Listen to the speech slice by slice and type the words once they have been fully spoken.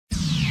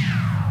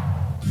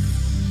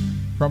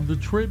From the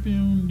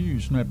Tribune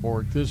News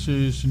Network, this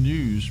is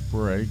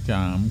Newsbreak.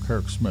 I'm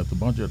Kirk Smith. The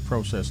budget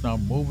process now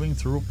moving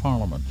through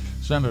Parliament.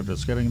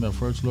 Senators getting their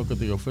first look at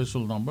the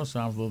official numbers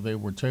after they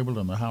were tabled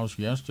in the House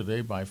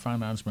yesterday by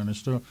Finance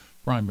Minister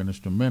Prime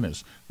Minister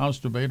Minnis. House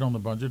debate on the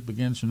budget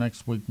begins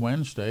next week,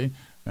 Wednesday,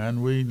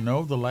 and we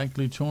know the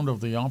likely tune of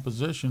the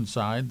opposition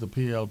side, the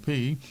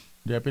PLP.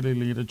 Deputy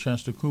Leader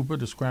Chester Cooper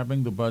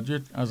describing the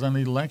budget as an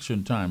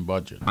election-time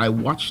budget. I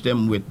watched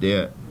them with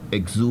their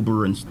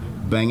exuberance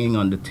banging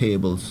on the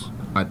tables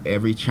at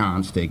every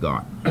chance they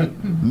got.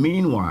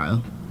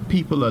 Meanwhile,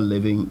 people are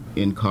living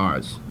in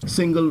cars.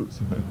 Single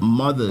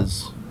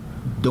mothers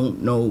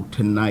don't know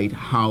tonight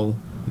how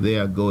they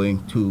are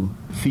going to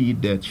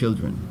feed their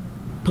children.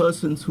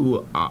 Persons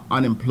who are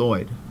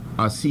unemployed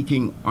are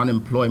seeking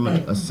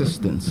unemployment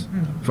assistance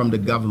from the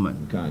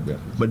government,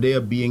 but they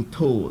are being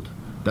told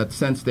that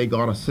since they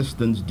got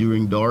assistance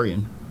during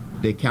Dorian,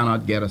 they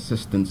cannot get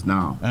assistance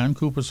now. And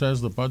Cooper says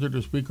the budget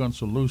is weak on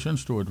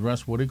solutions to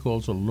address what he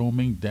calls a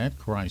looming debt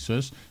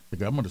crisis. The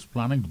government is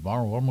planning to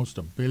borrow almost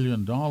 $1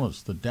 billion.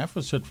 The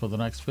deficit for the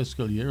next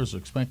fiscal year is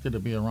expected to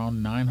be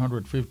around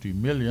 $950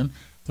 million.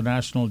 The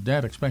national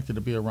debt expected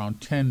to be around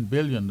 $10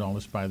 billion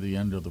by the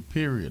end of the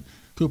period.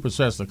 Cooper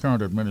says the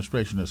current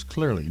administration is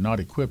clearly not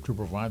equipped to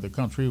provide the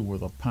country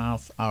with a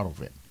path out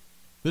of it.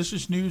 This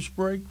is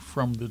Newsbreak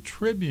from the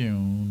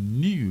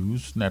Tribune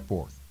News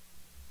Network.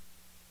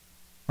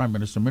 Prime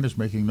Minister Minnis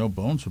making no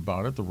bones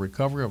about it. The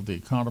recovery of the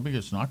economy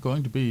is not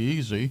going to be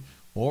easy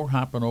or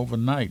happen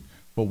overnight.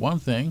 For one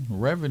thing,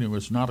 revenue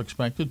is not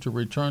expected to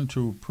return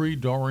to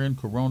pre-Dorian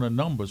corona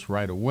numbers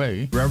right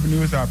away.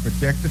 Revenues are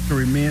projected to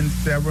remain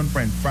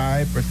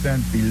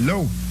 7.5%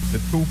 below the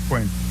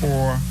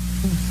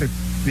 $2.426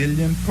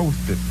 billion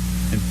posted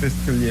in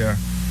fiscal year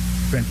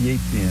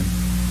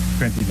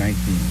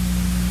 2018-2019.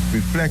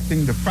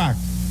 Reflecting the fact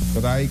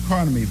that our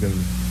economy will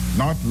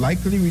not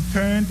likely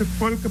return to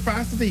full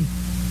capacity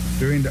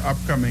during the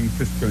upcoming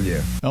fiscal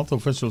year. Health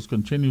officials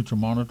continue to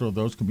monitor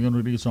those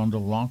communities under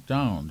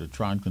lockdown to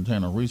try and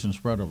contain a recent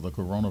spread of the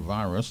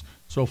coronavirus.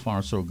 So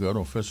far, so good.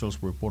 Officials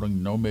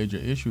reporting no major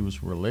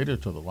issues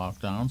related to the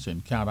lockdowns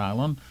in Cat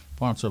Island,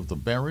 parts of the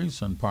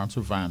Berries, and parts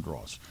of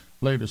Andros.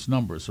 Latest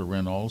numbers are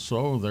in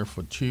also. They're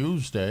for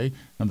Tuesday,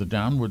 and the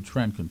downward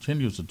trend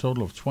continues. A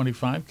total of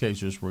 25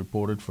 cases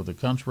reported for the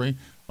country,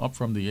 up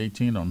from the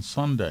 18 on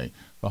Sunday.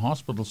 The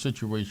hospital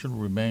situation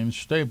remains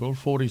stable.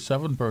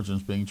 47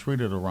 persons being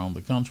treated around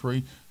the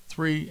country,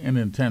 3 in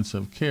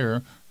intensive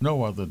care.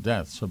 No other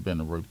deaths have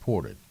been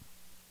reported.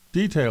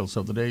 Details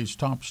of the day's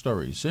top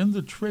stories in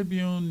the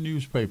Tribune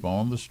newspaper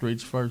on the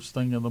streets first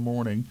thing in the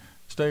morning.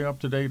 Stay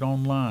up to date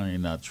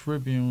online at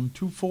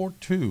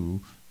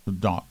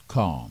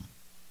Tribune242.com.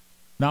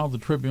 Now the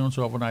Tribune's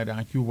overnight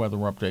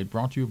AccuWeather update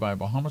brought to you by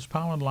Bahamas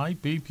Power and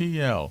Light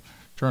BPL.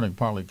 Turning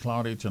partly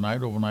cloudy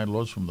tonight. Overnight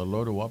lows from the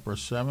low to upper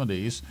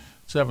 70s.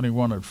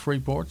 71 at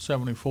Freeport,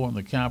 74 in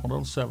the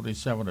capital,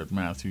 77 at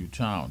Matthew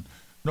Town.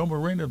 No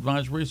marine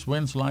advisories.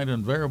 Winds light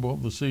and variable.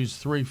 The sea's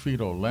 3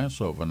 feet or less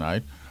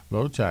overnight.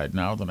 Low tide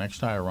now. The next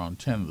high around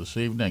 10 this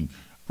evening.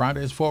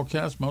 Friday's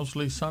forecast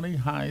mostly sunny.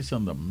 Highs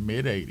in the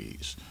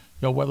mid-80s.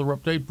 Your weather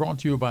update brought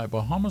to you by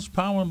Bahamas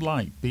Power and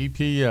Light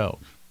BPL.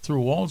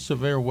 Through all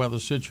severe weather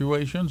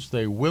situations,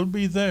 they will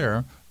be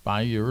there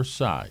by your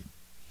side.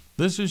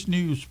 This is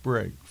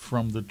Newsbreak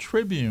from the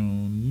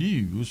Tribune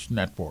News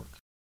Network.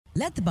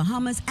 Let the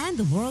Bahamas and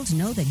the world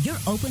know that you're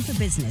open for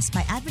business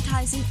by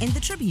advertising in the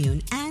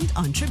Tribune and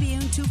on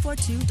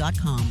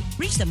Tribune242.com.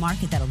 Reach the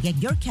market that'll get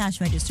your cash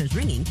registers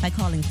ringing by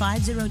calling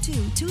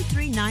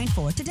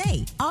 502-2394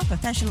 today. Our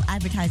professional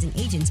advertising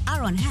agents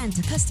are on hand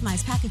to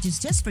customize packages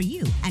just for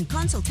you, and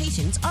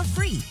consultations are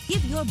free.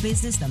 Give your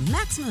business the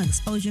maximum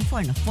exposure for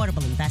an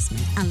affordable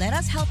investment, and let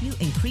us help you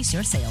increase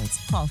your sales.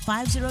 Call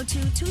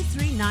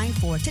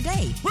 502-2394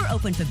 today. We're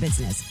open for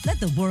business.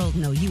 Let the world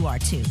know you are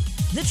too.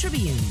 The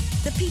Tribune,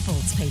 the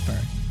People's Paper,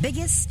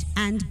 biggest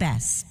and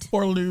best.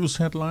 World news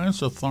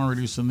headlines.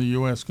 Authorities in the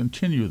U.S.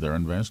 continue their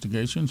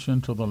investigations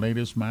into the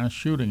latest mass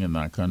shooting in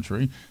that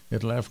country.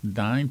 It left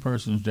 9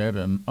 persons dead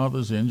and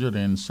others injured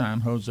in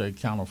San Jose,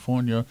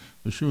 California.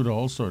 The shooter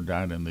also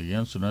died in the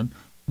incident.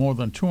 More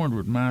than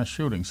 200 mass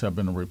shootings have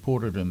been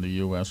reported in the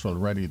U.S.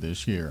 already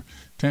this year.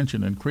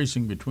 Tension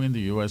increasing between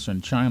the U.S.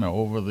 and China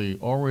over the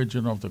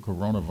origin of the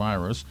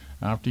coronavirus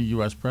after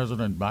U.S.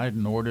 President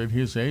Biden ordered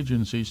his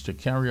agencies to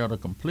carry out a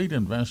complete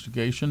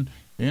investigation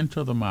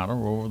into the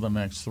matter over the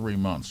next 3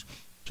 months.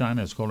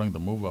 China is calling the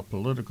move a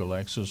political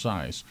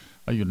exercise.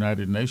 A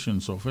United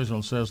Nations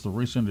official says the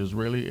recent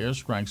Israeli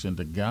airstrikes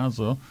into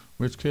Gaza,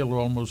 which killed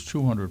almost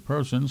 200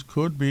 persons,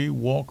 could be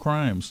war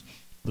crimes.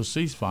 The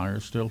ceasefire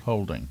is still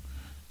holding.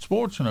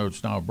 Sports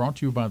Notes now brought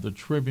to you by the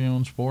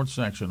Tribune Sports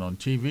section. On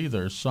TV,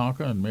 there's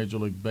soccer and Major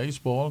League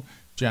Baseball.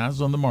 Jazz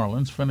and the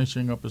Marlins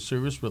finishing up a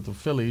series with the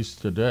Phillies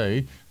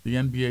today. The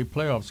NBA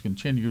playoffs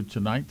continue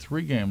tonight.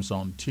 3 games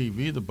on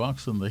TV. The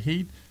Bucks and the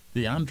Heat.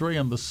 DeAndre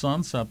and the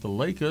Suns at the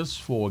Lakers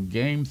for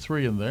Game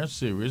 3 in their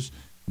series.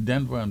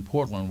 Denver and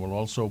Portland will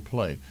also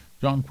play.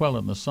 John Quell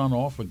and the Sun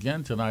off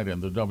again tonight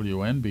in the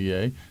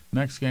WNBA.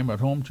 Next game at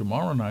home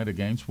tomorrow night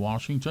against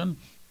Washington.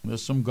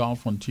 There's some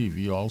golf on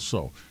TV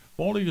also.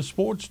 For all of your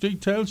sports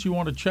details, you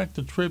want to check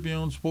the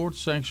Tribune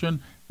Sports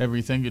section.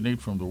 Everything you need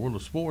from the world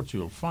of sports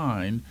you'll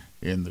find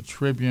in the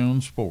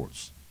Tribune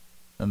Sports.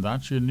 And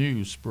that's your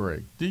news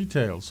break.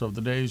 Details of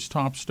the day's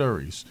top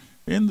stories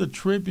in the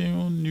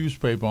Tribune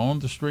newspaper on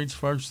the streets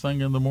first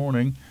thing in the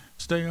morning.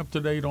 Stay up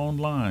to date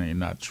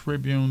online at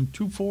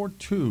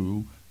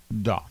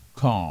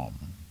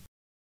Tribune242.com.